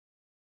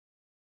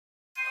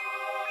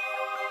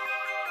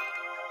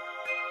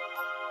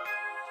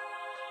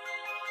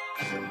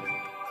Hey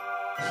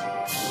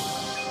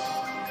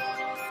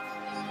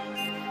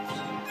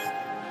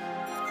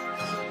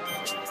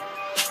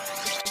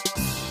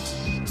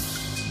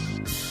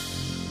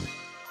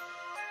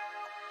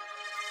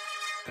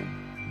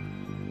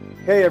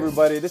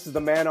everybody, this is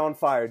the man on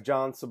fire,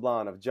 John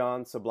Sablon of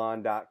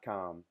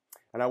johnsablon.com.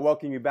 And I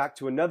welcome you back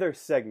to another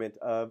segment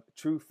of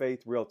True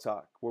Faith Real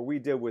Talk, where we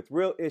deal with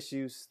real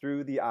issues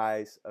through the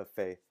eyes of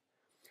faith.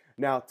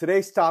 Now,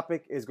 today's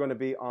topic is going to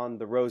be on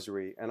the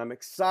Rosary, and I'm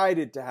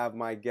excited to have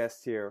my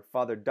guest here,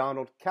 Father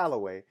Donald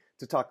Calloway,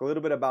 to talk a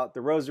little bit about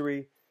the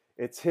Rosary,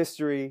 its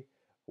history,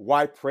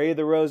 why pray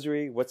the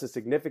Rosary, what's the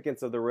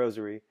significance of the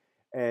Rosary,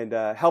 and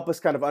help us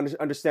kind of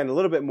understand a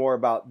little bit more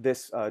about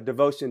this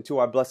devotion to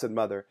our Blessed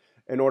Mother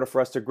in order for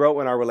us to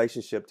grow in our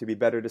relationship to be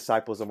better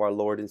disciples of our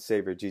Lord and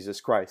Savior,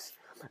 Jesus Christ.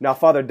 Now,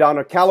 Father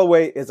Donald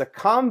Calloway is a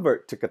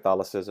convert to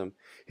Catholicism.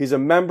 He's a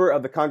member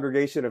of the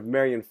Congregation of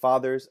Marian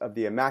Fathers of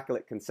the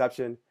Immaculate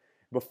Conception.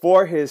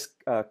 Before his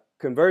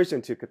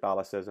conversion to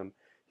Catholicism,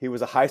 he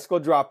was a high school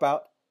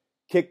dropout,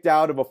 kicked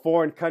out of a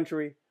foreign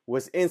country,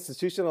 was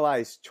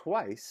institutionalized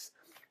twice,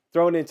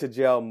 thrown into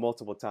jail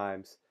multiple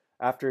times.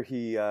 After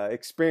he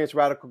experienced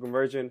radical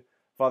conversion,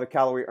 Father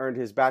Calloway earned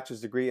his bachelor's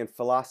degree in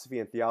philosophy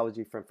and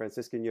theology from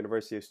Franciscan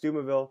University of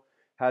Steubenville,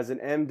 has an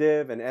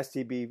MDiv and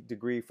STB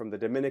degree from the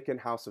Dominican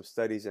House of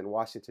Studies in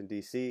Washington,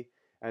 D.C.,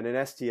 and an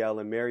STL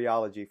in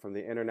Mariology from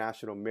the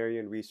International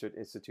Marian Research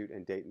Institute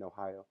in Dayton,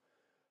 Ohio.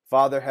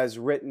 Father has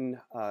written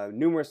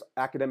numerous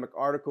academic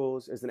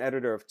articles, is an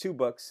editor of 2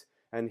 books,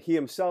 and he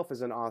himself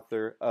is an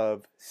author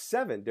of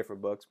 7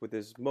 different books, with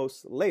his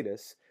most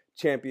latest,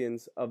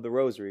 Champions of the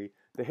Rosary,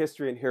 the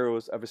history and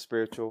heroes of a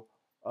spiritual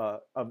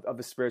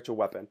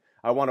weapon.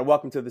 I want to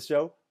welcome to the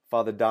show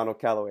Father Donald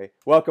Calloway.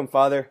 Welcome,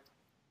 Father.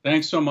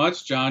 Thanks so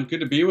much, John. Good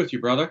to be with you,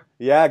 brother.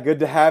 Yeah, good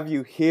to have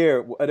you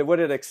here. What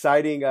an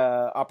exciting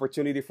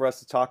opportunity for us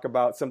to talk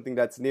about something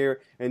that's near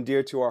and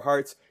dear to our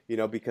hearts,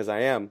 because I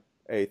am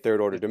a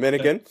Third Order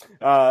Dominican,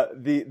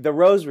 the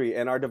Rosary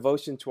and our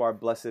devotion to our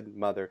Blessed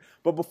Mother.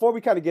 But before we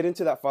kind of get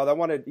into that, Father, I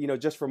wanted,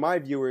 just for my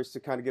viewers to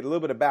kind of get a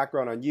little bit of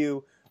background on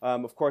you.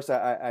 Of course,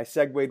 I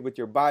segued with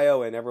your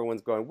bio, and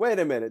everyone's going, "Wait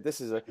a minute! This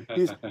is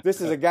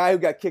a guy who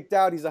got kicked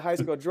out. He's a high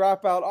school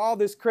dropout. All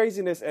this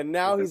craziness, and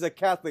now he's a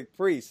Catholic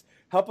priest."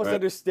 Help us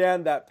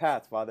understand that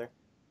path, Father.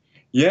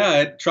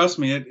 Yeah, trust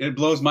me, it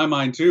blows my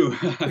mind too.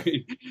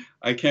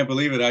 I can't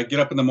believe it. I get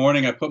up in the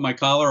morning, I put my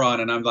collar on,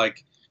 and I'm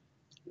like,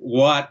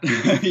 "What?"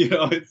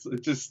 It's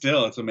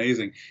it's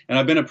amazing. And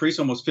I've been a priest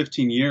almost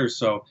 15 years,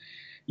 so.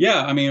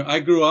 Yeah, I mean, I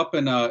grew up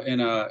in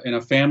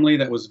a family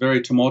that was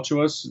very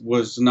tumultuous,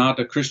 was not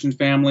a Christian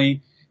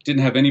family,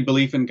 didn't have any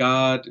belief in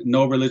God,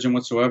 no religion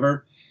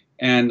whatsoever,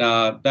 and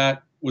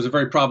that was a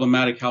very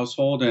problematic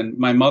household. And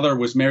my mother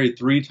was married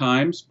 3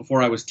 times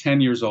before I was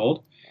 10 years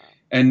old,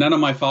 and none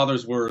of my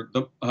fathers were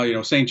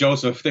Saint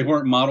Joseph. They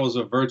weren't models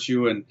of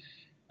virtue, and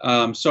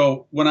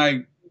so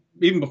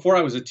even before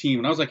I was a teen,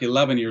 when I was like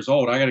 11 years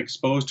old, I got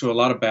exposed to a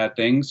lot of bad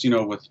things,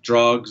 with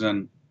drugs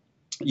and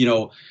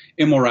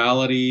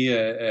immorality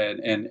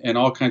and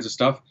all kinds of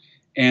stuff.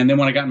 And then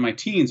when I got in my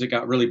teens, it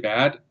got really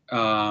bad.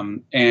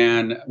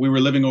 And we were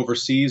living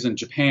overseas in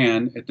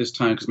Japan at this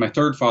time because my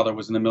third father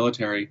was in the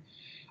military.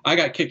 I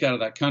got kicked out of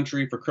that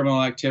country for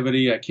criminal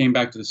activity. I came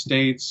back to the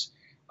States.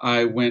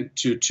 I went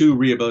to 2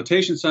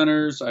 rehabilitation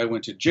centers. I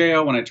went to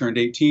jail when I turned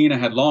 18. I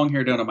had long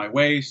hair down to my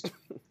waist.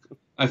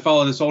 I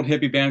followed this old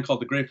hippie band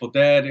called the Grateful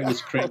Dead. It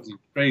was crazy,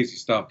 crazy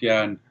stuff.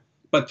 Yeah.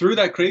 But through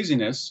that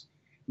craziness,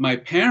 my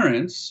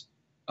parents,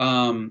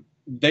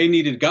 they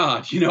needed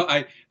God.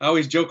 I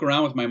always joke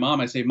around with my mom.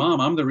 I say, "Mom,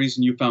 I'm the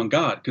reason you found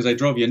God because I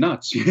drove you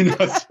nuts."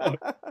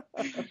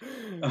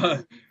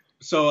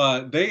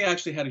 So they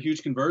actually had a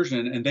huge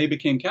conversion and they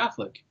became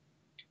Catholic.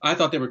 I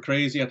thought they were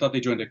crazy. I thought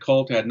they joined a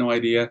cult. I had no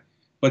idea.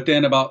 But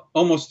then about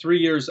almost 3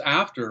 years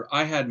after,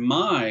 I had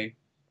my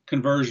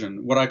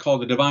conversion, what I call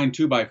the divine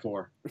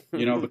 2x4,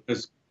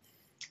 because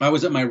I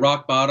was at my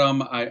rock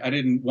bottom. I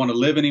didn't want to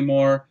live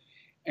anymore.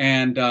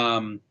 And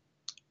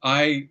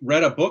I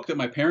read a book that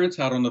my parents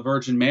had on the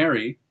Virgin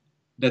Mary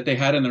that they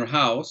had in their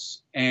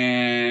house,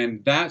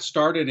 and that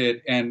started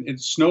it, and it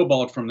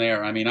snowballed from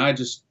there. I mean, I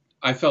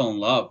fell in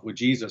love with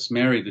Jesus,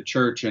 Mary, the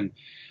church, and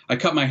I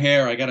cut my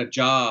hair, I got a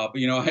job,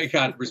 I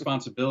got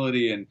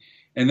responsibility, and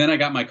then I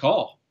got my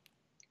call.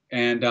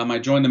 And I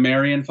joined the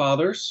Marian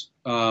Fathers.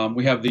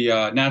 We have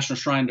the National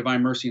Shrine of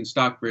Divine Mercy in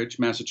Stockbridge,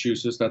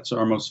 Massachusetts. That's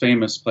our most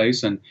famous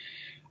place. And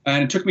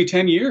it took me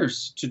 10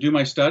 years to do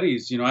my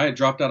studies. I had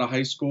dropped out of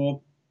high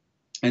school.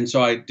 And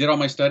so I did all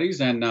my studies,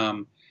 and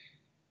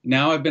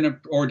now I've been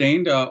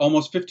ordained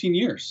almost 15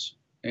 years.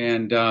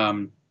 And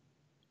I'm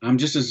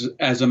just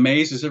as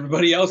amazed as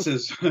everybody else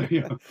is.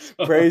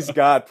 Praise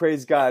God,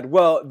 praise God.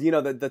 Well,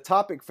 the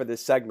topic for this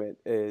segment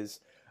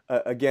is,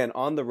 again,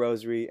 on the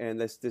Rosary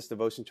and this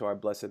devotion to our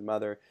Blessed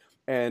Mother.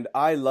 And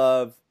I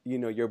love,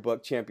 your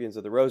book, Champions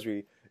of the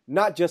Rosary,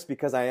 not just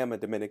because I am a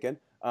Dominican,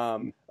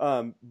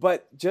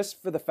 but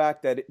just for the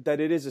fact that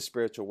it is a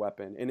spiritual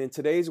weapon. And in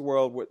today's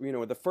world,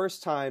 the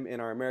first time in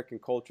our American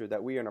culture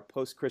that we are in a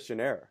post-Christian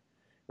era,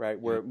 right?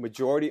 Where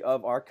majority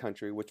of our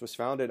country, which was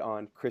founded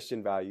on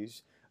Christian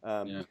values,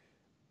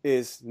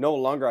 is no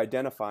longer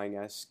identifying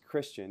as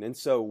Christian. And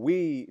so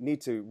we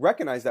need to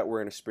recognize that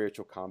we're in a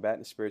spiritual combat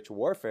and spiritual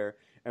warfare,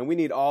 and we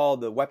need all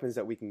the weapons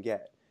that we can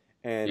get.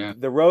 And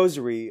the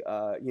rosary,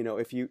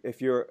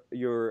 if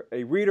you're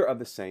a reader of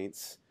the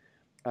saints,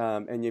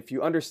 and if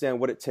you understand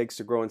what it takes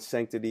to grow in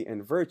sanctity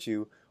and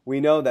virtue, we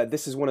know that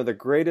this is one of the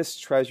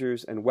greatest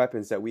treasures and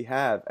weapons that we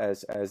have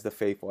as the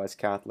faithful, as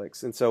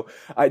Catholics. And so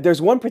there's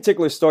one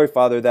particular story,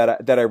 Father,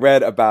 that I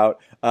read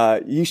about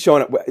you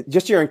showing up,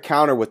 just your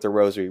encounter with the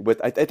rosary. With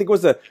I think it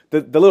was the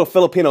little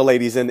Filipino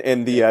ladies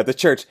in the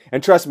church.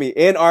 And trust me,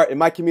 in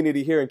my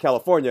community here in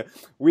California,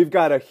 we've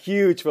got a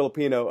huge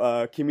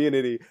Filipino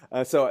community.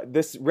 So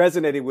this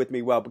resonated with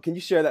me well. But can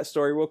you share that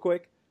story real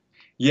quick?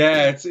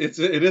 Yeah,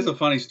 it is a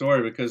funny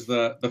story because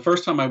the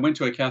first time I went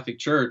to a Catholic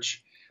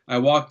church, I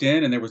walked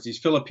in and there was these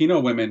Filipino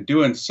women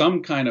doing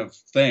some kind of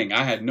thing.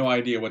 I had no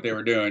idea what they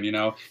were doing,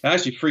 It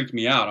actually freaked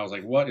me out. I was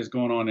like, what is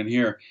going on in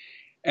here?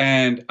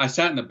 And I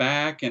sat in the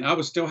back and I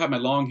was still have my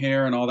long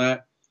hair and all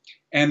that.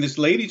 And this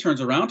lady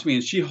turns around to me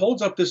and she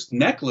holds up this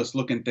necklace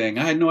looking thing.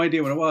 I had no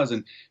idea what it was.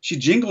 And she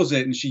jingles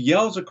it and she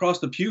yells across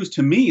the pews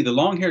to me, the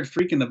long haired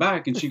freak in the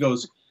back. And she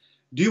goes,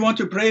 do you want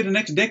to pray the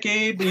next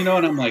decade? And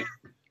I'm like,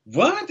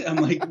 what? I'm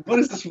like, what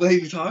is this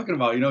lady talking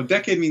about?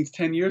 Decade means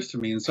 10 years to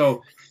me. And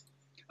so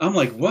I'm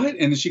like, what?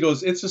 And she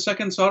goes, it's the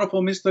second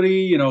sorrowful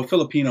mystery,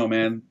 Filipino,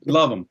 man.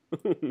 Love them.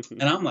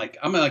 And I'm like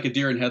a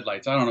deer in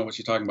headlights. I don't know what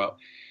she's talking about.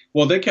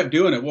 Well, they kept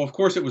doing it. Well, of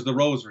course it was the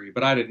rosary,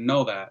 but I didn't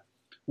know that.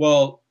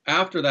 Well,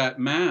 after that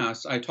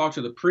mass, I talked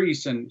to the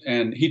priest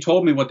and he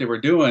told me what they were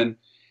doing.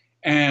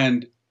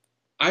 And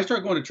I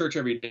started going to church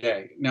every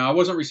day. Now, I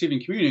wasn't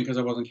receiving communion because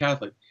I wasn't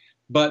Catholic.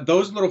 But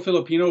those little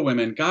Filipino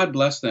women, God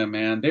bless them,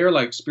 man. They're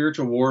like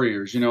spiritual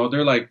warriors.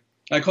 They're like,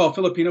 I call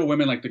Filipino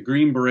women like the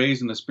Green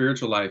Berets in the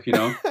spiritual life,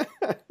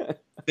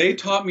 They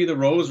taught me the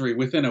rosary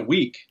within a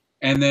week.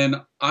 And then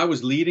I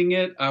was leading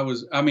it.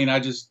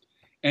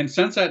 And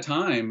since that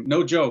time,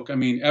 no joke,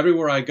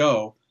 everywhere I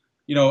go,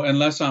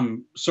 unless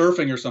I'm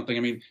surfing or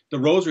something, the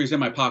rosary is in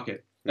my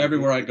pocket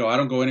everywhere I go. I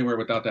don't go anywhere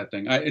without that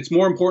thing. It's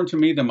more important to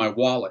me than my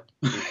wallet.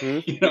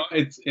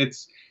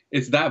 It's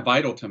that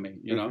vital to me,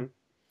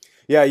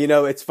 Yeah,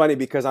 it's funny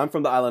because I'm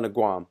from the island of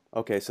Guam.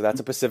 Okay, so that's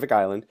a Pacific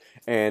island,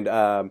 and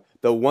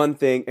the one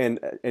thing,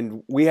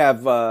 and we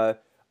have,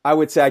 I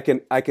would say I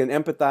can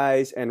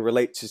empathize and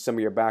relate to some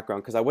of your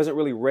background because I wasn't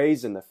really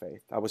raised in the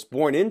faith. I was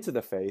born into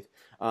the faith,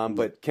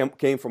 but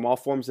came from all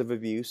forms of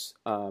abuse.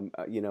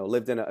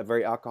 Lived in a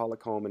very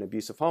alcoholic home, an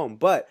abusive home.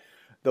 But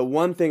the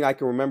one thing I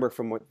can remember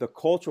from the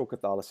cultural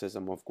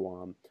Catholicism of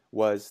Guam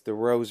was the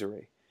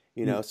rosary.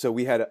 So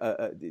we had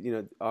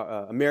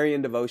a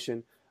Marian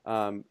devotion.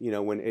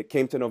 When it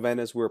came to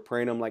novenas, we were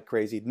praying them like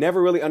crazy.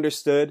 Never really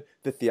understood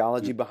the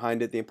theology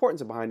behind it, the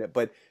importance behind it,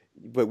 but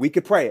we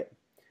could pray it,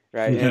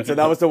 right? And so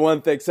that was the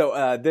one thing. So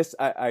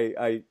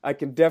I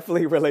can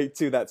definitely relate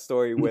to that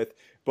story with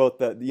both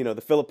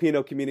the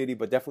Filipino community,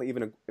 but definitely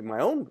even in my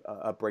own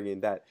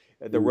upbringing, that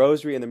the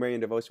rosary and the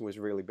Marian devotion was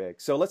really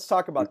big. So let's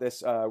talk about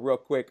this real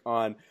quick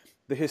on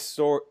the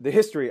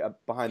history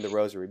behind the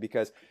rosary,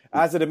 because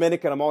as a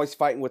Dominican, I'm always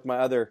fighting with my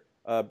other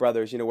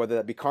brothers, whether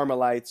that be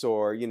Carmelites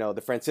or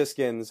the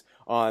Franciscans,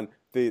 on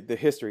the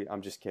history.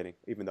 I'm just kidding,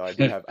 even though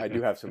I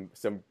do have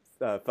some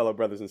fellow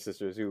brothers and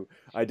sisters who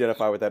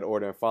identify with that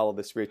order and follow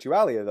the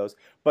spirituality of those.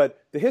 But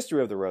the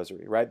history of the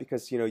rosary, right?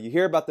 Because you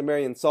hear about the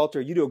Marian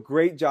Psalter. You do a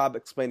great job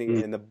explaining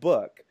it in the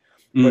book.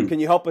 But can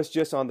you help us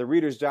just on the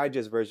Reader's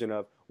Digest version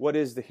of what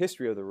is the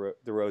history of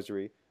the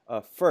rosary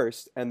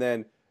first, and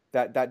then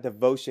that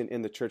devotion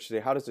in the church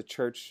today? How does the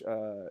church,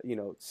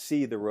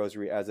 see the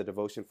rosary as a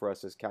devotion for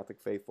us as Catholic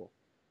faithful?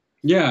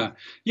 Yeah.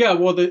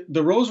 Well,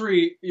 the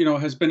rosary,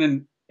 has been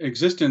in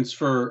existence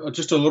for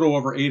just a little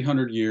over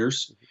 800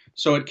 years.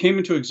 So it came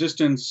into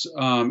existence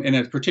in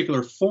a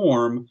particular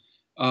form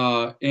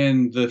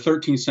in the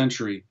 13th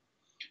century.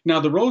 Now,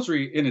 the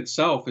rosary in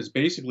itself is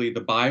basically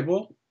the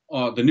Bible,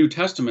 the New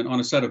Testament on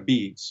a set of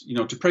beads.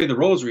 To pray the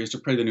rosary is to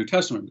pray the New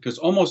Testament, because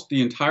almost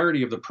the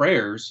entirety of the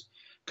prayers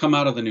come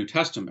out of the New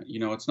Testament.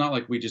 It's not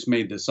like we just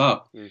made this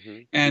up.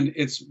 And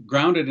it's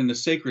grounded in the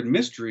sacred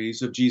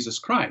mysteries of Jesus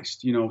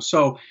Christ.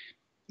 So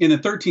in the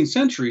 13th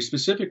century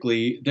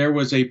specifically, there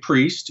was a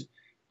priest,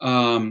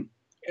 and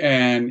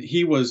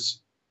he was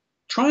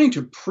trying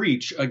to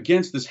preach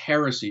against this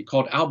heresy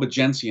called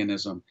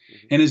Albigensianism.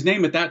 And his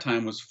name at that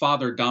time was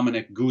Father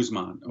Dominic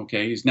Guzman.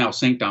 Okay, he's now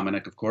Saint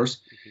Dominic, of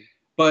course.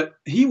 But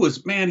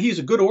he's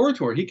a good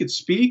orator. He could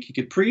speak, he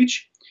could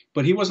preach,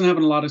 but he wasn't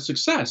having a lot of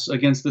success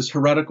against this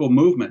heretical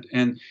movement.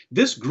 And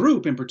this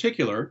group in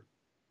particular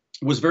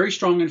was very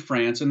strong in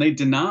France, and they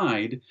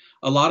denied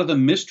a lot of the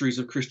mysteries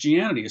of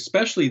Christianity,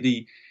 especially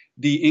the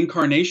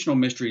incarnational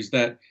mysteries,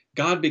 that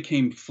God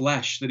became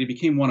flesh, that he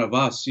became one of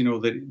us,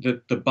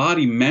 that the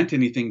body meant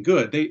anything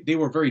good. They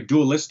were very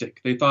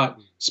dualistic. They thought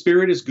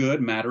spirit is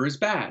good, matter is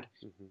bad.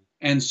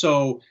 And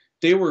so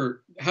they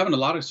were having a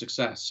lot of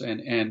success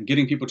and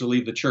getting people to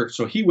leave the church.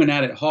 So he went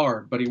at it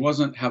hard, but he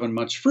wasn't having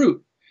much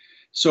fruit.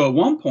 So at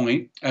one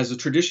point, as the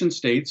tradition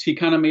states, he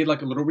kind of made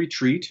like a little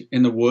retreat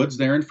in the woods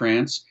there in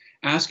France,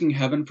 asking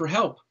heaven for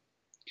help.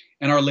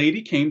 And Our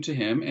Lady came to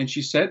him and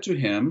she said to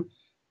him,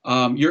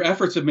 your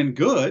efforts have been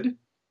good,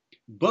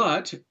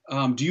 but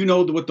do you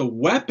know what the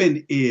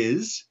weapon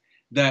is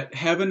that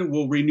heaven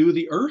will renew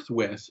the earth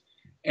with?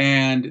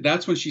 And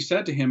that's when she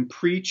said to him,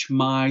 preach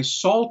my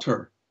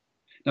Psalter.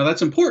 Now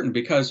that's important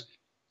because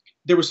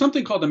there was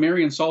something called the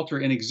Marian Psalter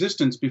in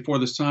existence before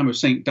this time of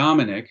St.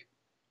 Dominic.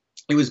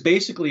 It was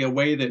basically a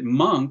way that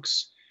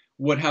monks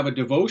would have a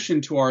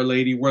devotion to Our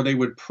Lady where they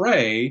would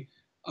pray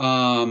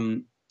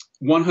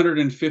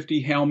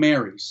 150 Hail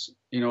Marys.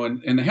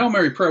 And the Hail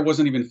Mary prayer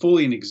wasn't even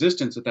fully in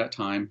existence at that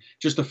time,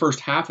 just the first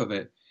half of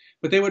it.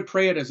 But they would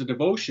pray it as a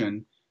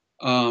devotion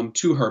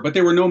to her. But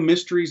there were no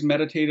mysteries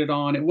meditated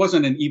on. It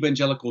wasn't an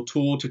evangelical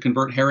tool to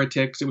convert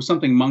heretics. It was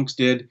something monks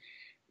did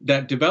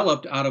that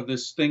developed out of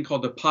this thing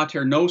called the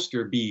Pater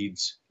Noster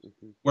beads,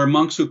 where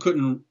monks who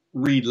couldn't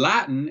read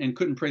Latin and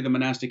couldn't pray the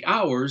monastic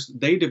hours,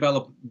 they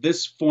developed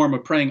this form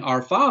of praying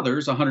Our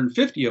Fathers,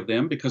 150 of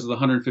them because of the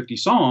 150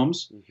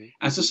 Psalms,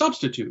 as a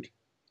substitute.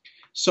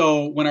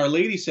 So when Our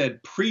Lady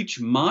said,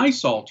 preach my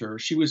Psalter,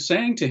 she was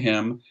saying to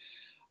him,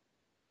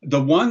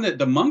 the one that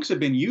the monks have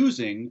been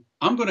using,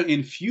 I'm going to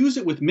infuse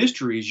it with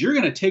mysteries. You're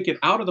going to take it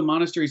out of the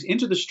monasteries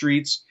into the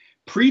streets,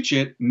 preach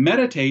it,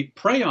 meditate,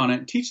 pray on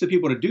it, teach the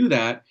people to do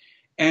that.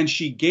 And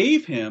she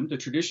gave him, the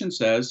tradition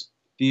says,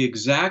 the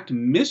exact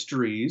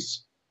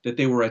mysteries that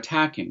they were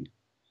attacking.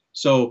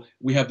 So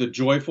we have the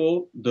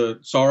joyful, the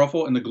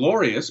sorrowful, and the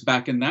glorious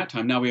back in that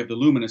time. Now we have the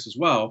luminous as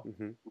well,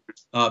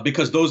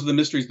 because those are the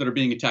mysteries that are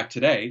being attacked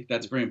today.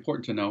 That's very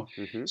important to know.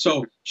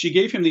 So she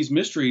gave him these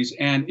mysteries,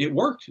 and it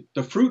worked.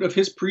 The fruit of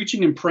his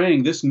preaching and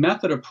praying, this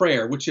method of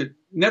prayer, which had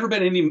never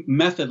been any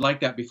method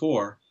like that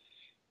before,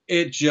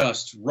 it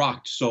just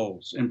rocked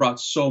souls and brought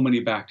so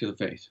many back to the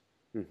faith.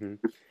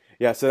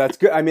 Yeah, so that's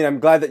good. I mean, I'm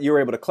glad that you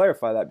were able to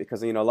clarify that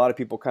because, a lot of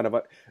people kind of,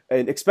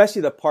 and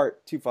especially the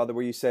part too, Father,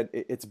 where you said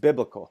it's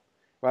biblical,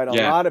 right? A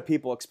lot of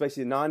people,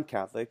 especially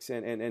non-Catholics,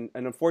 and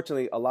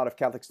unfortunately, a lot of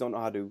Catholics don't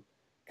know how to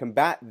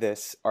combat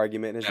this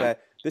argument, is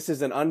that this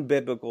is an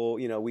unbiblical,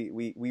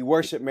 we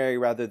worship Mary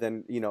rather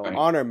than,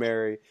 honor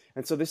Mary.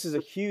 And so this is a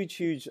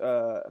huge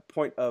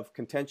point of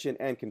contention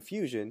and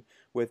confusion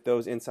with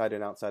those inside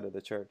and outside of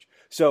the church.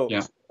 So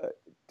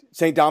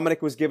St.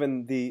 Dominic was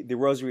given the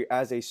rosary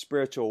as a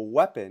spiritual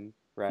weapon,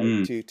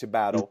 right, to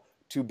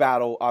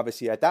battle,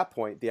 obviously, at that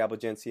point, the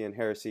Albigensian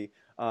heresy,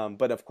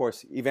 but of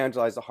course,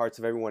 evangelize the hearts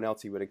of everyone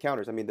else he would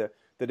encounter. I mean, the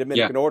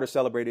Dominican order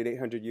celebrated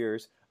 800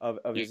 years of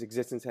its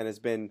existence and has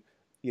been,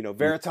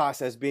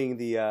 Veritas as being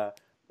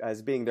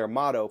their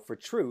motto for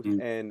truth.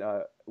 And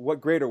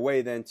what greater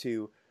way than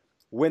to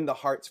win the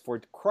hearts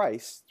for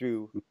Christ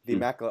through the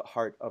Immaculate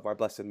Heart of our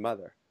Blessed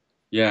Mother.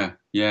 Yeah.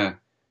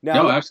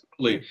 Now, no,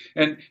 absolutely.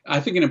 And I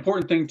think an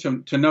important thing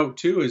to note,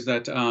 too, is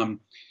that, a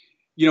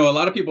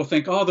lot of people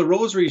think, the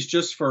rosary is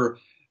just for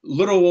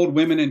little old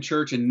women in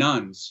church and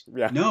nuns.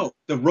 No,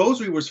 the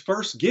rosary was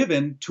first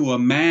given to a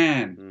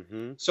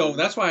man. So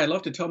that's why I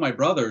love to tell my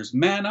brothers,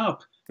 man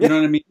up. You know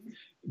what I mean?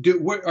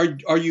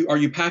 Are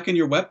you packing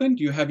your weapon?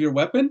 Do you have your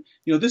weapon?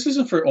 This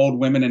isn't for old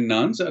women and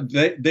nuns.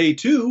 They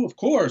too, of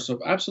course,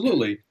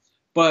 absolutely.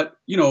 But,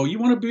 you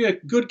want to be a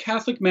good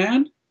Catholic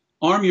man?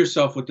 Arm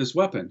yourself with this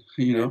weapon,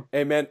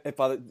 Amen. And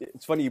Father,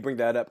 it's funny you bring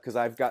that up because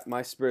I've got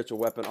my spiritual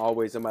weapon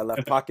always in my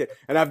left pocket,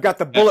 and I've got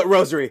the bullet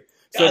rosary.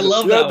 So I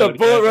love that the one.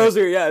 bullet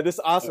rosary. Yeah, this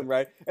is awesome,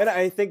 right? And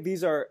I think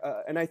these are,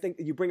 and I think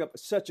you bring up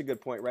such a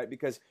good point, right?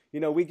 Because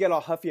we get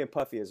all huffy and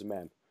puffy as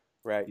men,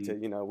 right?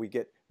 We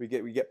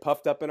get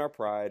puffed up in our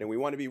pride, and we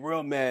want to be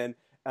real men,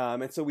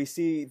 and so we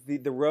see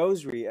the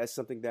rosary as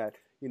something that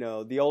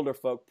the older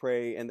folk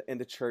pray in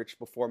the church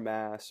before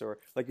Mass, or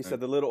like you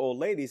said, the little old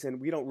ladies, and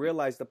we don't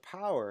realize the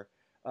power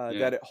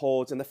that it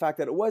holds, and the fact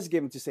that it was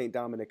given to St.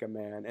 Dominic, a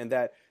man, and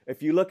that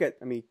if you look at,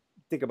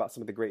 think about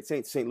some of the great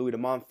saints, St. Louis de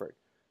Montfort,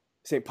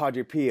 St.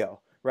 Padre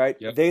Pio, right?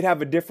 They'd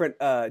have a different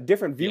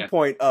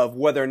viewpoint of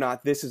whether or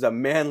not this is a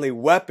manly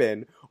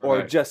weapon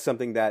or just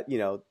something that,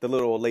 the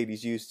little old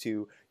ladies use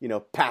to,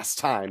 pass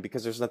time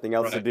because there's nothing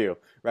else to do,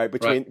 right?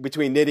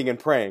 Between knitting and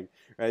praying,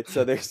 right?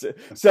 So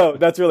so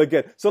that's really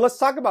good. So let's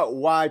talk about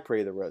why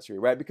pray the rosary,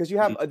 right? Because you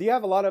have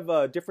a lot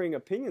of differing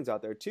opinions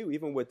out there too,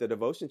 even with the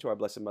devotion to our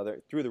Blessed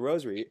Mother through the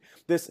rosary.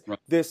 This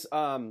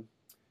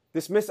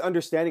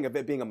misunderstanding of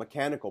it being a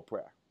mechanical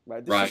prayer,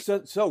 right? This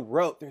is so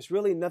rote. There's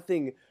really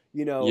nothing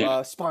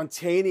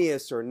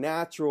spontaneous or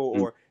natural,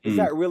 or is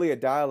that really a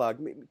dialogue?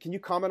 Can you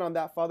comment on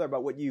that, Father,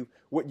 about what you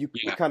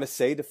kind of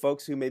say to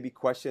folks who maybe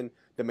question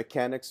the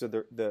mechanics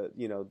or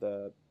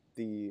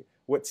the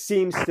what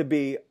seems to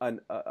be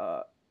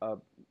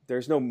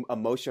there's no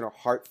emotion or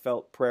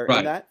heartfelt prayer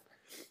in that?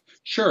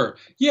 Sure.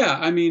 Yeah.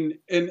 I mean,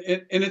 and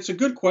it's a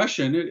good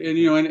question,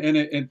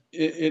 and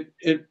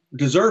it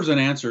deserves an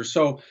answer.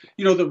 So,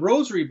 the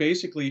rosary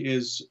basically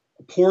is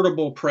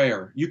portable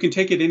prayer. You can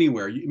take it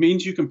anywhere. It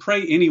means you can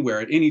pray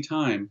anywhere at any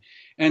time.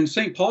 And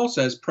St. Paul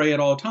says pray at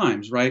all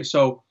times, right?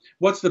 So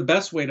what's the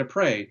best way to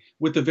pray?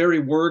 With the very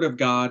word of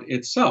God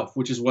itself,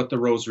 which is what the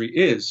rosary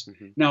is.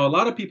 Now, a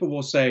lot of people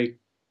will say,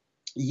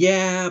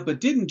 yeah, but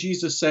didn't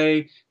Jesus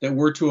say that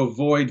we're to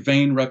avoid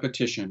vain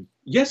repetition?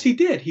 Yes, he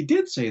did. He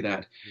did say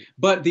that.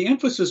 But the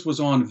emphasis was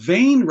on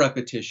vain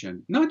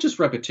repetition, not just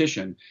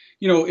repetition.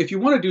 You know, if you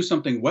want to do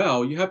something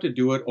well, you have to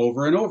do it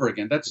over and over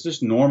again. That's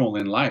just normal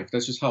in life.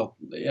 That's just how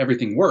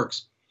everything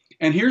works.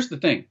 And here's the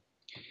thing,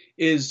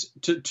 is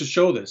to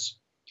show this.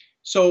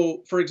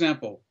 So, for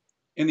example,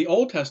 in the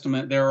Old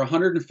Testament, there are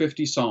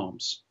 150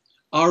 Psalms.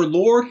 Our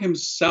Lord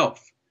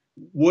himself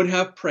would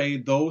have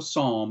prayed those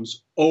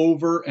Psalms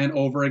over and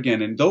over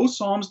again. And those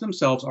Psalms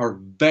themselves are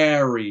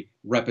very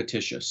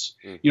repetitious.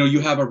 You know, you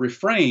have a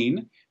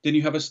refrain, then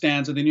you have a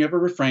stanza, then you have a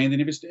refrain, then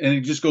you have and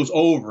it just goes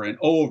over and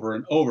over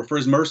and over. For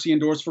his mercy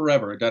endures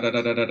forever, da da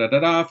da da da da da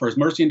da. For his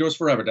mercy endures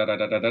forever, da da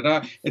da da da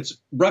da. It's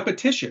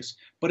repetitious,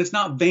 but it's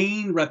not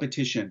vain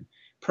repetition.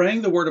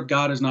 Praying the word of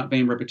God is not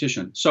vain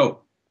repetition.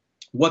 So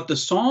what the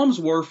Psalms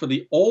were for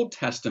the Old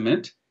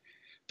Testament,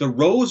 the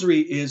rosary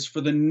is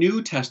for the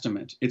New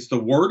Testament. It's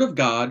the word of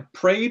God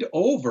prayed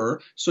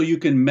over so you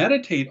can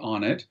meditate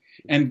on it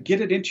and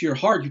get it into your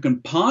heart. You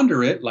can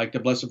ponder it like the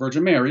Blessed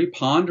Virgin Mary,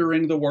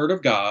 pondering the word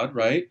of God,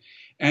 right?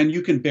 And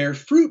you can bear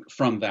fruit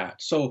from that.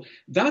 So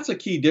that's a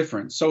key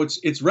difference. So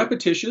it's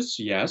repetitious,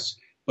 yes,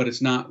 but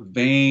it's not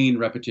vain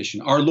repetition.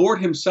 Our Lord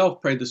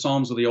himself prayed the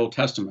Psalms of the Old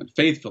Testament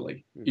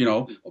faithfully, you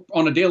know,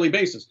 on a daily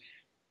basis.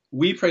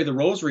 We pray the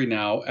rosary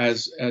now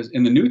as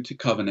in the New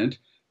Covenant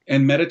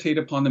and meditate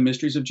upon the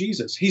mysteries of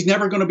Jesus. He's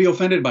never going to be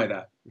offended by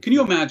that. Can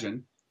you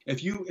imagine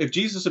if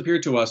Jesus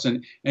appeared to us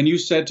and you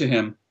said to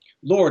him,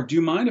 Lord, do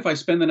you mind if I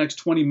spend the next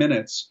 20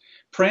 minutes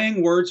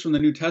praying words from the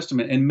New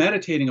Testament and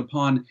meditating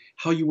upon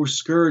how you were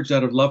scourged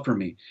out of love for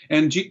me?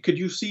 And could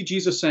you see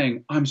Jesus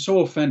saying, I'm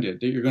so offended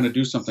that you're going to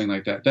do something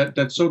like that.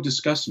 That so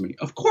disgusts me.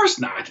 Of course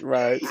not.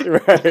 Right,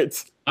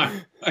 right.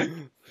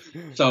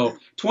 So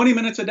 20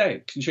 minutes a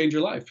day can change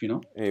your life, you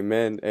know?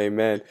 Amen.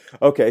 Amen.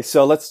 Okay.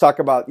 So let's talk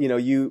about, you know,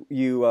 you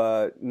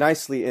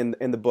nicely in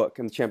the book,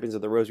 in the Champions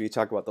of the Rosary, you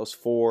talk about those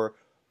 4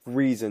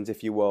 reasons,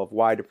 if you will, of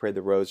why to pray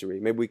the rosary.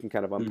 Maybe we can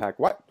kind of unpack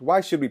why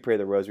should we pray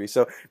the rosary?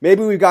 So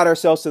maybe we've got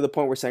ourselves to the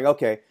point where we're saying,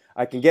 okay,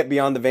 I can get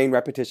beyond the vain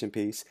repetition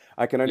piece.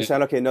 I can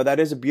understand, okay, no, that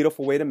is a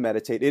beautiful way to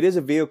meditate. It is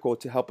a vehicle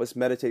to help us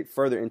meditate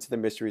further into the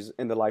mysteries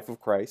in the life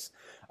of Christ.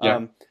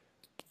 Yeah.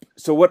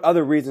 So what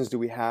other reasons do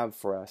we have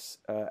for us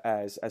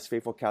as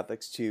faithful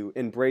Catholics to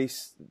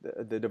embrace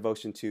the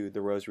devotion to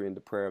the rosary and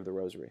the prayer of the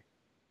rosary?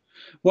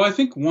 Well, I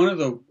think one of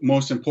the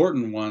most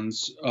important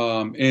ones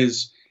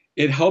is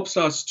it helps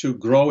us to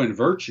grow in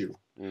virtue.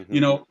 You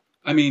know,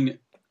 I mean,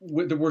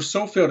 we're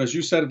so filled, as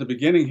you said at the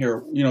beginning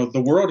here, you know,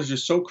 the world is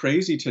just so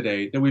crazy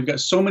today that we've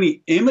got so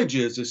many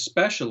images,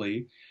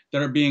 especially,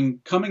 that are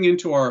coming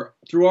into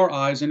through our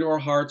eyes, into our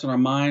hearts and our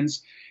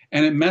minds.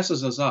 And it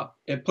messes us up.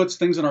 It puts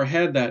things in our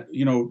head that,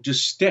 you know,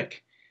 just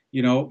stick,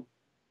 you know.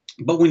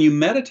 But when you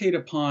meditate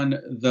upon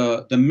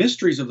the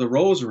mysteries of the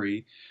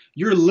rosary,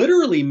 you're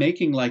literally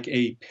making like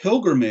a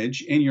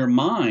pilgrimage in your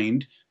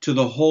mind to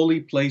the holy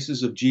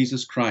places of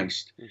Jesus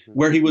Christ,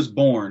 where he was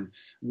born,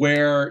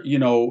 where, you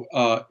know,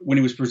 when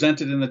he was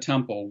presented in the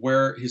temple,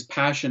 where his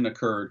passion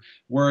occurred,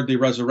 where the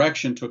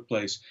resurrection took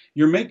place.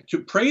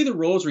 To pray the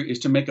rosary is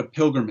to make a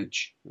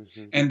pilgrimage.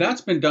 And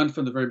that's been done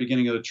from the very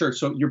beginning of the church.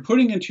 So you're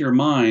putting into your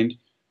mind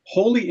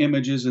holy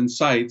images and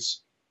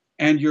sights,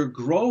 and you're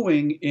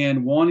growing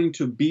in wanting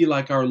to be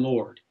like our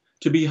Lord,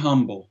 to be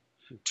humble,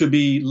 to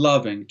be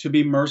loving, to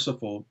be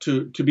merciful,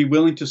 to be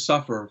willing to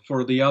suffer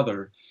for the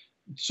other.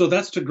 So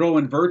that's to grow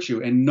in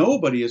virtue. And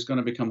nobody is going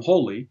to become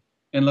holy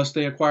unless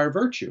they acquire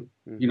virtue,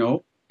 you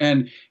know.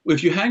 And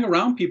if you hang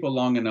around people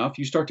long enough,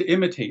 you start to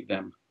imitate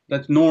them.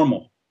 That's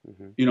normal,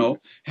 you know.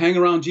 Hang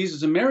around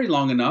Jesus and Mary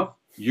long enough,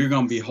 you're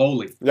going to be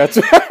holy. That's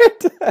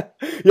right.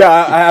 Yeah,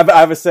 I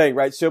have a saying,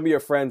 right? Show me your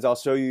friends, I'll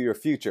show you your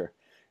future.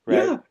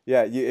 Right?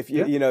 Yeah.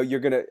 You know, you're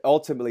going to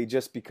ultimately,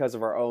 just because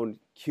of our own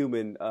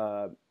human,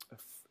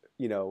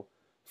 you know,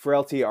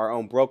 frailty, our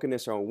own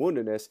brokenness, our own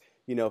woundedness,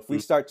 you know, if we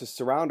start to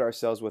surround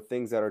ourselves with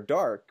things that are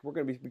dark, we're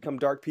going to become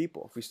dark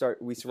people. If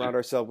we surround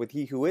ourselves with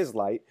He who is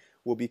light,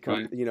 we'll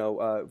become, you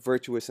know,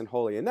 virtuous and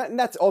holy. And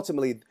that's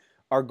ultimately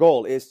our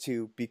goal, is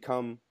to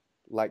become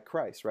like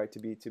Christ, right? To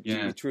be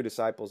true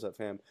disciples of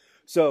Him.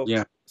 So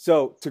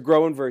to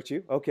grow in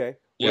virtue. Okay.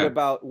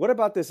 What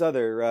about this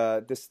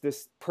other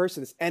this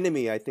person, this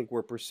enemy? I think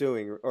we're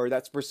pursuing, or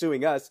that's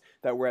pursuing us,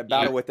 that we're at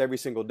battle with every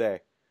single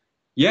day.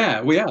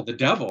 Yeah. Well, yeah, the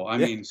devil. I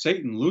mean,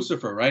 Satan,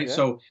 Lucifer, right? Yeah.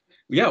 So.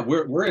 Yeah,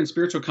 we're in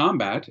spiritual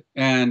combat,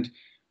 and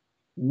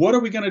what are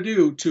we going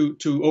to do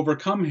to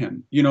overcome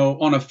him? You know,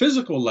 on a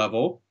physical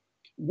level,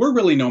 we're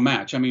really no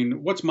match. I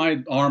mean, what's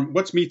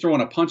me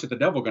throwing a punch at the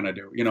devil going to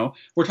do? You know,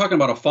 we're talking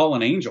about a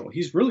fallen angel.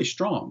 He's really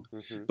strong,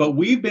 but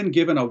we've been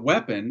given a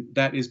weapon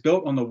that is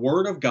built on the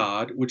Word of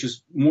God, which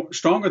is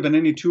stronger than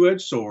any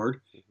two-edged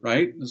sword,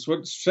 right? That's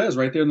what it says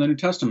right there in the New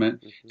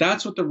Testament.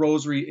 That's what the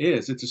rosary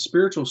is. It's a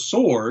spiritual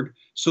sword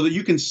so that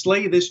you can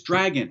slay this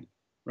dragon.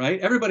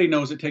 Right? Everybody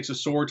knows it takes a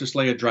sword to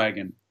slay a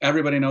dragon.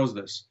 Everybody knows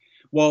this.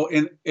 Well,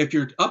 and if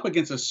you're up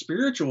against a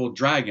spiritual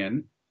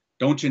dragon,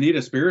 don't you need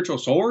a spiritual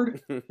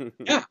sword?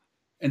 Yeah.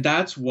 And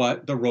that's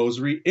what the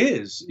rosary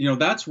is.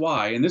 That's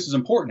why, and this is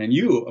important, and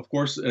you, of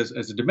course, as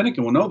a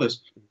Dominican will know this,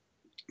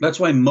 that's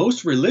why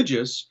most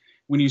religious,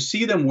 when you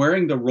see them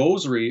wearing the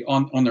rosary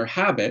on their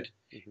habit,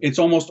 it's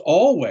almost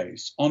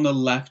always on the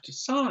left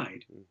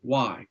side.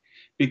 Why?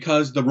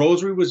 Because the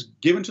rosary was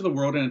given to the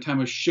world in a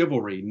time of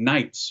chivalry,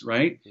 knights,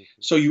 right?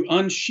 So you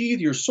unsheathe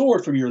your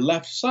sword from your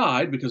left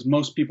side because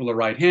most people are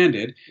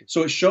right-handed.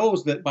 So it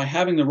shows that by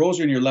having the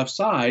rosary on your left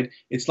side,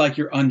 it's like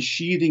you're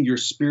unsheathing your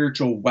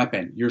spiritual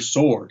weapon, your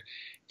sword.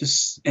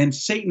 And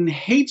Satan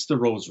hates the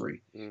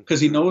rosary because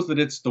he knows that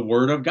it's the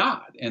word of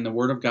God, and the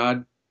word of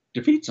God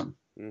defeats him.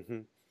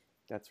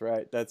 That's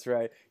right. That's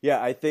right.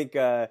 Yeah, I think,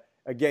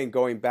 again,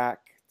 going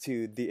back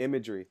to the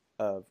imagery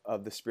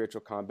of the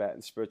spiritual combat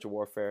and spiritual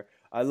warfare,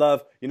 I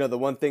love, the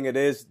one thing it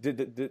is,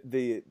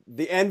 the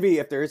envy,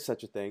 if there is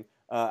such a thing,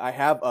 I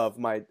have of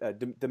my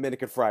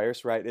Dominican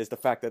friars, right, is the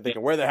fact that they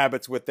can wear their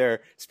habits with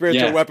their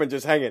spiritual weapon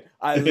just hanging.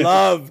 I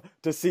love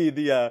to see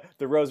the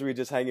rosary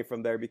just hanging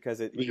from there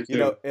because it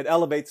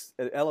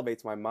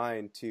elevates my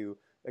mind to,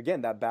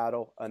 again, that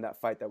battle and that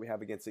fight that we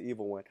have against the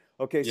evil one.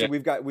 Okay, so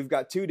we've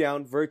got 2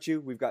 down,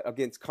 virtue. We've got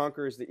against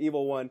conquers the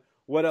evil one.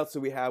 What else do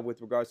we have with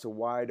regards to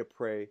why to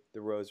pray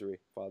the rosary,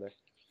 Father?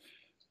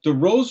 The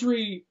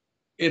rosary,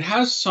 it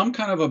has some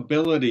kind of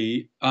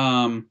ability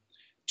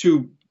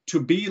to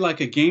be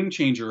like a game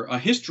changer, a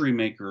history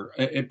maker.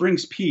 It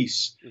brings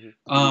peace.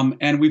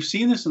 And we've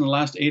seen this in the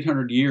last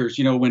 800 years.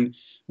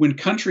 When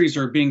countries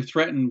are being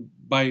threatened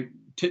by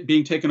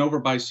being taken over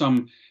by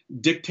some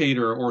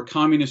dictator or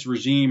communist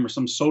regime or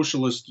some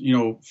socialist,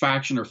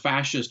 faction or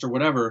fascist or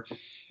whatever,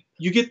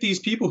 you get these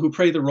people who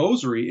pray the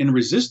rosary in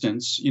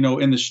resistance,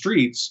 in the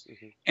streets,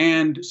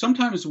 and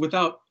sometimes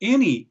without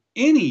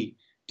any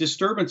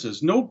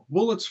disturbances, no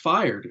bullets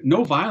fired,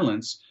 no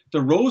violence. The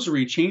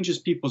rosary changes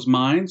people's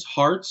minds,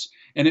 hearts,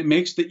 and it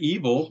makes the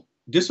evil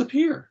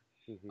disappear.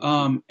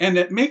 And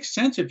it makes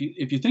sense if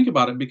you think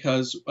about it,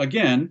 because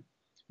again,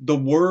 the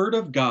word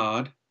of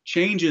God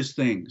changes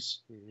things.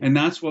 And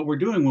that's what we're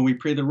doing when we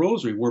pray the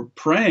rosary. We're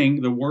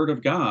praying the word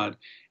of God.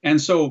 And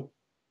so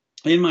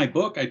in my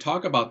book, I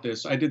talk about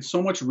this. I did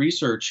so much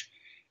research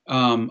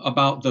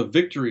about the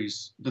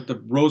victories that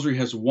the rosary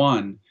has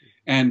won,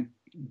 and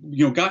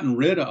gotten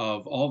rid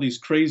of all these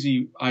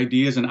crazy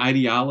ideas and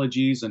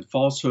ideologies and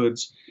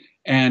falsehoods.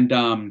 And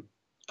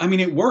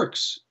it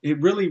works.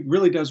 It really,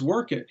 really does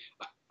work.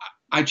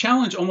 I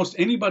challenge almost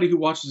anybody who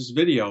watches this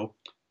video,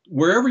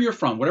 wherever you're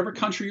from, whatever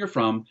country you're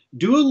from,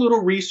 do a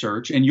little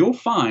research, and you'll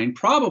find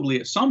probably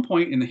at some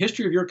point in the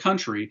history of your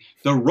country,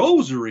 the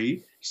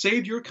rosary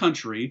saved your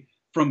country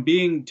from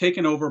being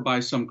taken over by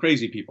some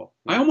crazy people.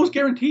 I almost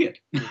guarantee it.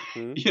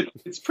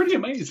 It's pretty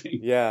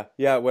amazing. Yeah.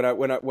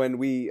 When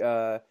we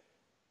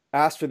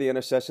asked for the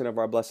intercession of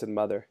our Blessed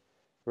Mother,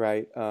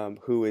 right,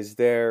 who is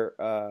there.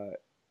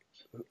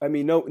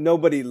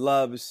 Nobody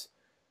loves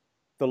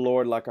the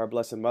Lord like our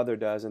Blessed Mother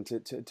does, and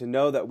to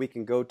know that we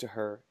can go to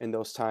her in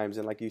those times.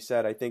 And like you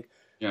said, I think,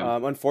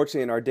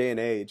 unfortunately, in our day and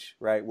age,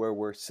 right, where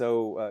we're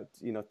so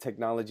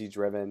technology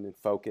driven and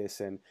focused,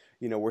 and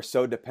we're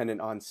so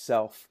dependent on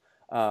self.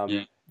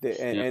 Exactly,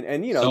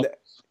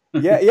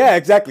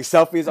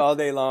 selfies all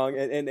day long,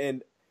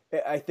 and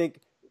I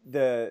think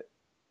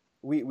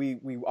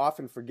we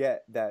often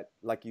forget that,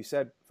 like you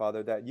said,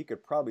 Father, that you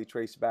could probably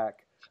trace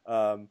back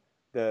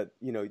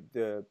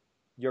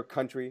your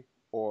country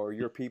or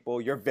your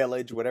people, your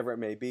village, whatever it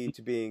may be,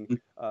 to being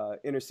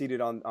interceded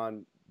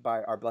on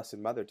by our Blessed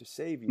Mother to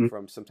save you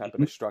from some type of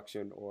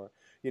destruction, or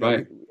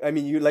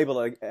you label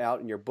it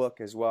out in your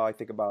book as well. I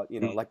think about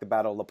like the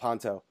Battle of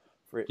Lepanto,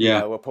 with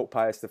Pope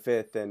Pius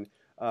V, and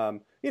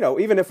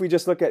even if we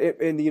just look at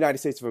it in the United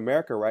States of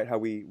America, right, how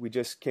we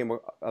just came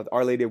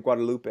Our Lady of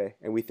Guadalupe,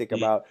 and we think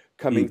about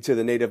coming to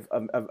the native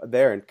of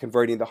there and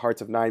converting the hearts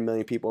of 9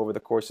 million people over the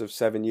course of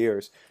 7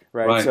 years,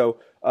 right? So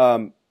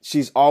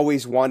she's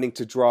always wanting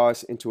to draw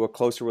us into a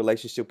closer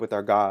relationship with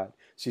our God.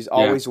 She's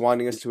always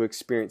wanting us to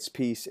experience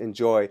peace and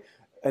joy,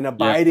 an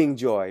abiding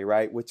joy,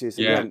 right, which is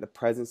again the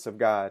presence of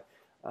God.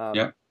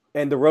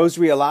 And the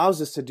rosary allows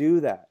us to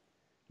do that.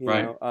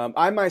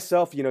 I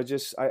myself,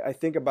 I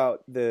think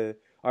about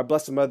our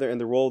Blessed Mother and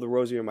the role of the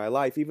rosary in my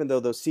life. Even though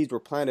those seeds were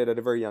planted at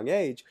a very young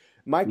age,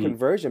 my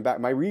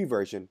my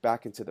reversion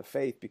back into the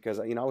faith, because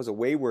I was a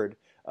wayward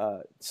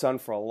son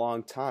for a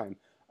long time,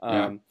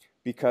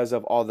 because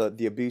of all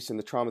the abuse and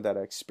the trauma that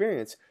I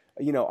experienced.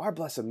 Our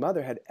Blessed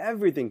Mother had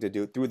everything to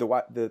do through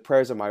the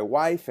prayers of my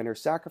wife and her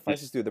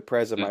sacrifices, through the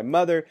prayers of my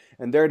mother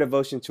and their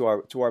devotion to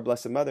our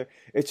Blessed Mother.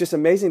 It's just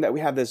amazing that we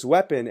have this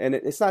weapon, and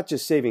it's not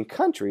just saving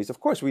countries. Of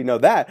course, we know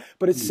that,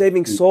 but it's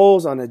saving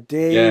souls on a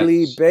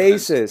daily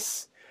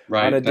basis.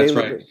 Right, that's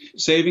right.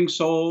 Saving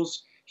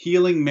souls,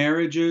 healing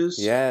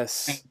marriages.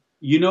 Yes. And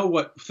you know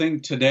what thing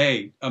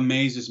today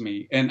amazes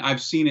me, and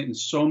I've seen it in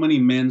so many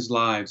men's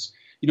lives.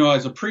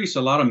 As a priest,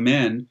 a lot of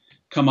men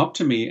come up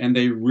to me, and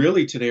they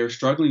really today are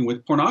struggling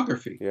with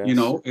pornography. Yes.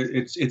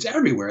 It's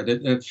everywhere.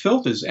 The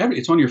filth is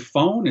it's on your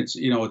phone. It's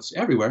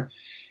everywhere.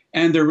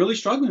 and they're really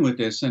struggling with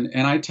this. And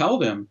I tell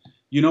them,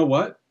 you know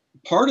what?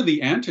 Part of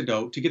the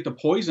antidote to get the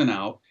poison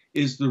out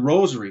is the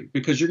rosary,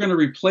 because you're going to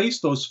replace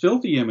those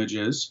filthy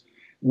images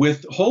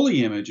with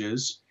holy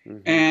images.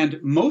 And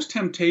most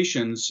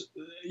temptations,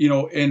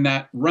 in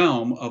that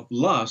realm of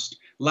lust,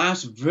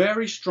 last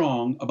very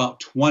strong about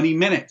 20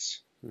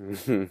 minutes.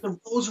 The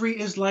rosary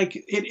is like,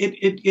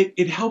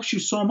 it helps you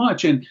so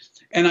much. And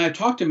I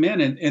talk to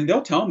men, and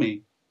they'll tell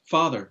me,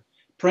 Father,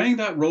 praying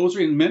that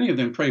rosary, and many of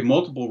them pray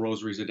multiple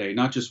rosaries a day,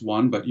 not just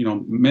one, but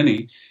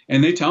many.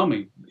 And they tell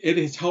me it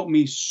has helped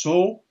me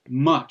so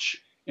much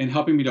in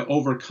helping me to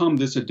overcome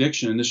this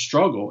addiction and this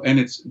struggle. And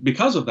it's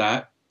because of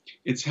that,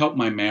 it's helped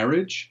my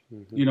marriage.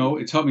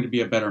 It's helped me to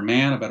be a better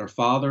man, a better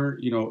father,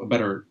 a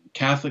better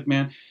Catholic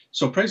man.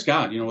 So praise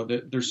God.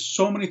 There's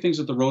so many things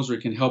that the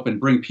rosary can help and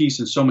bring peace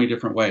in so many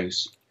different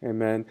ways.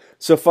 Amen.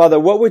 So, Father,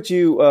 what would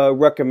you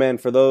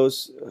recommend for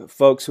those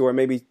folks who are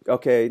maybe,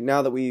 okay,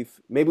 now that we've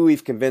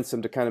convinced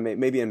them to kind of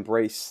maybe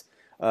embrace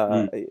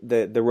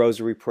the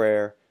rosary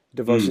prayer,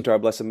 devotion to our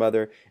Blessed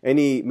Mother,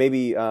 any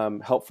maybe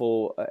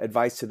helpful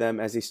advice to them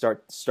as they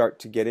start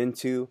to get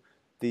into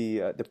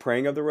the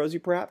praying of the rosary,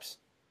 perhaps?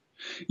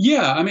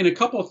 Yeah, I mean, a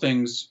couple of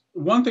things.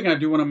 One thing I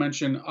do want to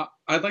mention,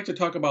 I'd like to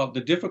talk about the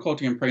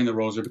difficulty in praying the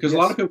rosary, because a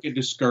lot of people get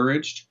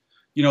discouraged.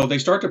 They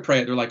start to pray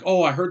it. They're like,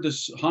 oh, I heard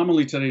this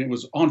homily today. It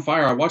was on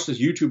fire. I watched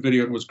this YouTube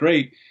video. It was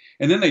great.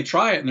 And then they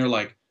try it and they're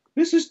like,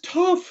 this is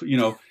tough.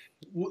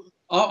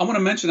 I want to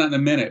mention that in a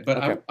minute, but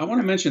okay. I want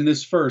to mention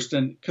this first.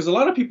 And because a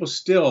lot of people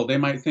still, they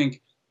might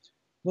think,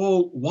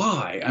 well,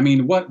 why? I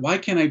mean, why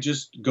can't I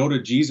just go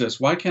to Jesus?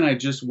 Why do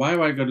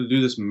I go to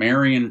do this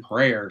Marian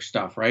prayer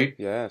stuff, right?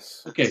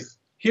 Yes. Okay.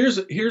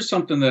 Here's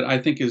something that I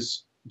think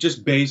is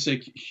just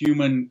basic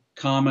human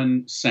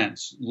common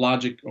sense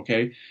logic.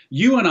 Okay.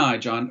 You and I,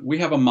 John, we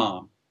have a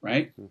mom,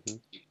 right?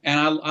 And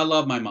I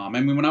love my mom.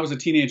 I mean, when I was a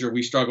teenager,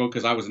 we struggled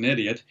because I was an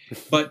idiot.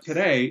 But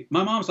today,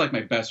 my mom's like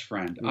my best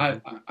friend.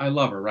 I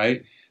love her,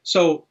 right?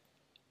 So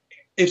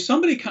if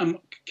somebody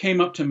came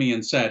up to me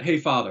and said, hey,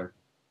 Father,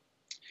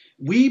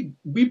 we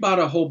bought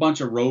a whole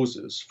bunch of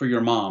roses for your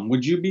mom.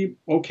 Would you be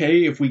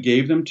okay if we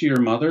gave them to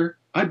your mother?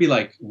 I'd be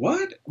like,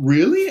 what?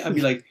 Really? I'd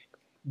be like,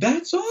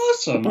 that's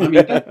awesome. I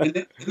mean,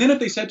 and then if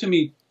they said to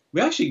me,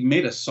 we actually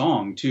made a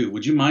song too.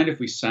 Would you mind if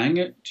we sang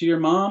it to your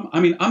mom? I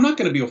mean, I'm not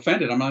going to be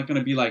offended. I'm not going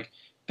to be like,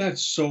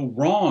 that's so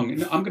wrong.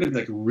 And I'm going to be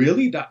like,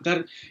 really?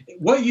 That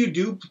what you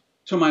do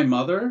to my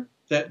mother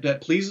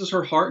that pleases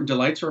her heart and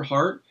delights her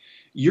heart,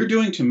 you're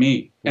doing to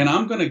me. And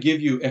I'm going to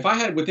give you, if I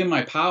had within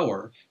my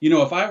power,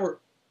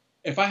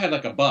 if I had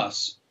like a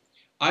bus,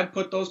 I'd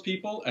put those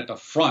people at the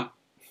front.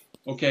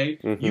 Okay.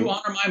 You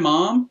honor my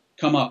mom,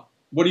 come up.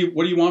 What do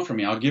you want from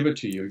me? I'll give it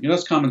to you.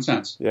 That's common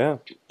sense. Yeah.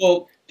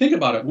 Well, think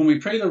about it. When we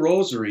pray the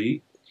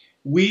rosary,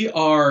 we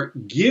are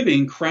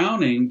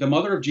crowning the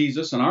mother of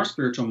Jesus and our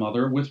spiritual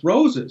mother with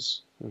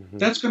roses.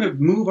 That's going to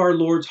move our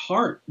Lord's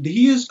heart.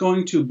 He is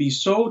going to be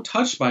so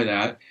touched by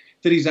that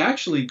he's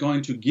actually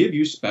going to give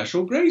you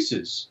special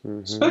graces,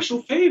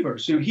 special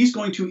favors. He's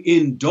going to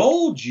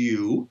indulge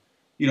you.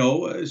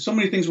 So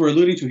many things we're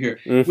alluding to here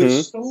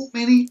with so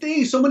many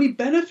things, so many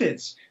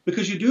benefits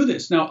because you do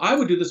this. Now, I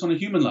would do this on a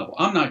human level.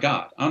 I'm not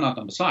God. I'm not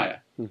the Messiah,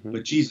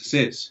 but Jesus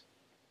is.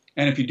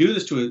 And if you do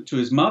this to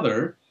his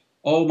mother,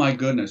 oh my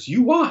goodness,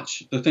 you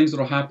watch the things that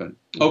will happen.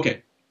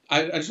 Okay.